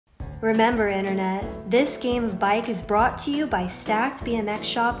Remember, Internet, this game of bike is brought to you by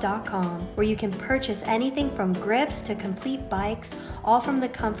StackedBMXShop.com, where you can purchase anything from grips to complete bikes, all from the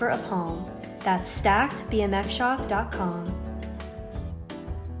comfort of home. That's StackedBMXShop.com.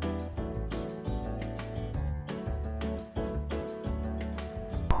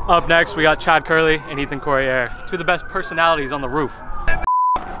 Up next, we got Chad Kerley and Ethan Corriere, two of the best personalities on the roof.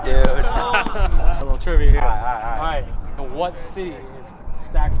 Dude. A little trivia here. All right. In what city is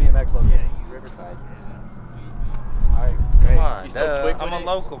Stacked BMX located? Riverside. All right, great. Come on, you so quick I'm a with it?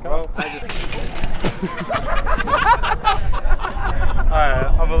 local, bro. Alright,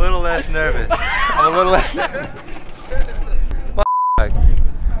 I'm a little less nervous. Fuck.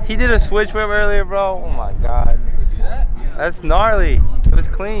 He did a switch whip earlier, bro. Oh my god. That's gnarly. It was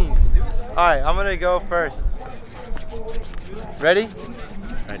clean. Alright, I'm gonna go first. Ready?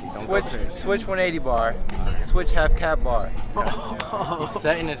 Ready. Don't Switch 180 bar. Switch half cap bar. He's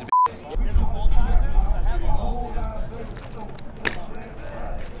setting his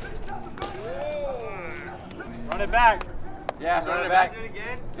Run it back. Yeah, run it back. Do it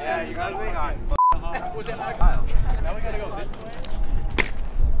again? Yeah, you got it. Now we gotta go this way.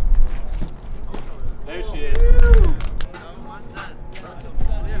 There she is.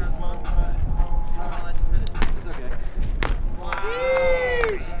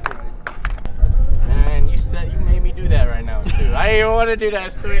 Man, you made me do that right now too. I didn't want to do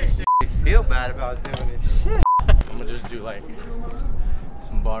that switch shit. I feel bad about doing this shit. I'm gonna just do like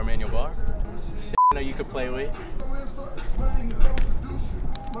some bar manual bar. Shit I know you could play with.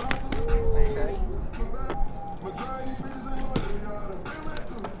 Okay.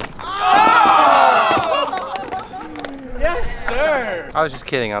 Oh! Yes, sir! I was just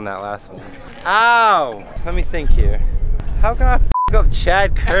kidding on that last one. Ow! Let me think here. How can I f up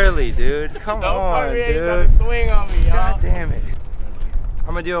Chad Kerley, dude? Come on, dude. Trying to swing on me, y'all. God damn it. I'm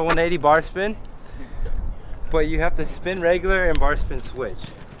gonna do a 180 bar spin, but you have to spin regular and bar spin switch.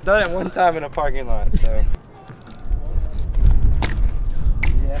 Done it one time in a parking lot, so.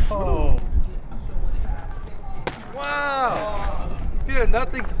 Oh. Wow! Dude,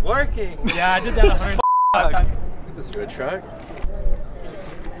 nothing's working. Yeah, I did that 100 times. You a truck?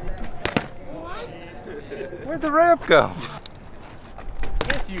 Where'd the ramp go?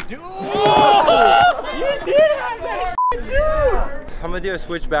 Yes, you do. Oh! You did have that shit too. I'm gonna do a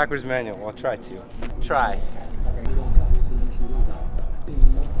switch backwards manual. I'll try to. Try.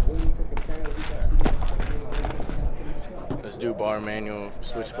 Let's do bar manual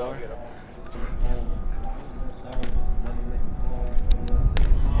switch bar.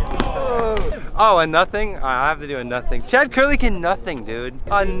 Oh, a nothing? I have to do a nothing. Chad Kerley can nothing, dude.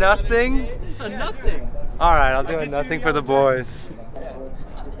 A nothing? A nothing. All right, I'll do a nothing for the boys.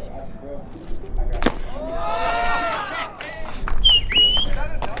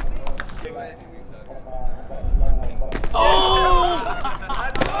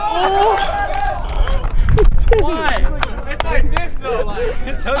 Why? It's like this though, like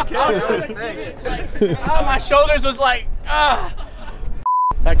It's okay. oh, my shoulders was like, ah.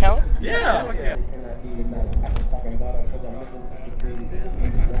 That count? Yeah. Okay.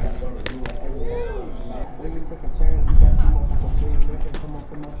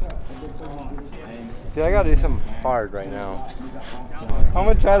 Dude, I gotta do something hard right now. I'm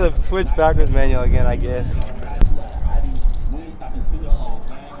gonna try the switch backwards manual again, I guess.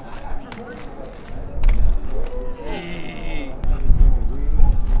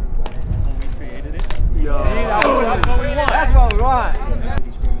 Yo. That's what we want. That's what we want.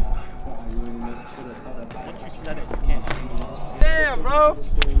 Damn, bro.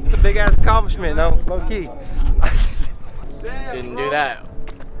 It's a big ass accomplishment, no? Low key. Didn't do that.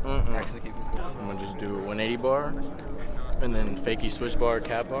 Actually, keep it. I'm gonna just do a 180 bar, and then fakie switch bar,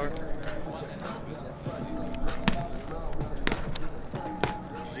 cap bar.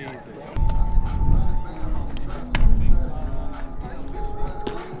 Jesus.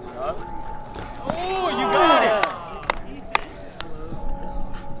 Oh, you got it!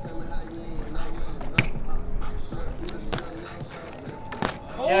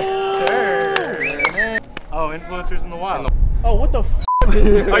 Yes, sir. Oh, influencers in the wild. Oh, what the f?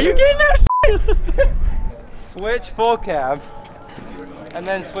 Are you getting that? Switch full cab, and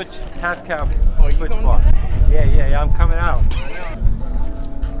then switch half cab. Oh, you switch going bar. Yeah, I'm coming out.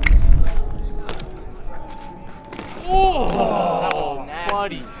 Oh, that was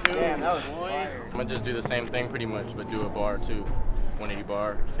nasty too. Damn, that was fire. I'm gonna just do the same thing pretty much, but do a bar too. 180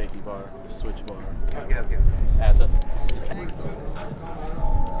 bar, fakie bar, switch bar. Okay. Add the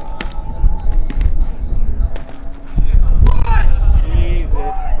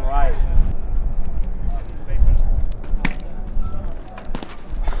Jesus Christ.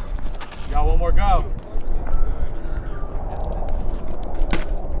 more, go.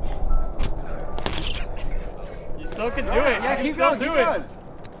 You still can do it. Yeah, keep going, keep going.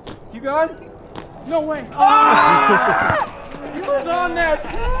 Keep going. No way. Oh! You was on there.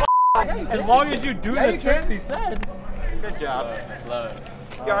 As long as you do the tricks he said. Good job. Let's love it.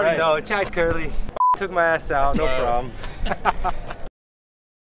 You already know, Chad Kerley took my ass out, no problem.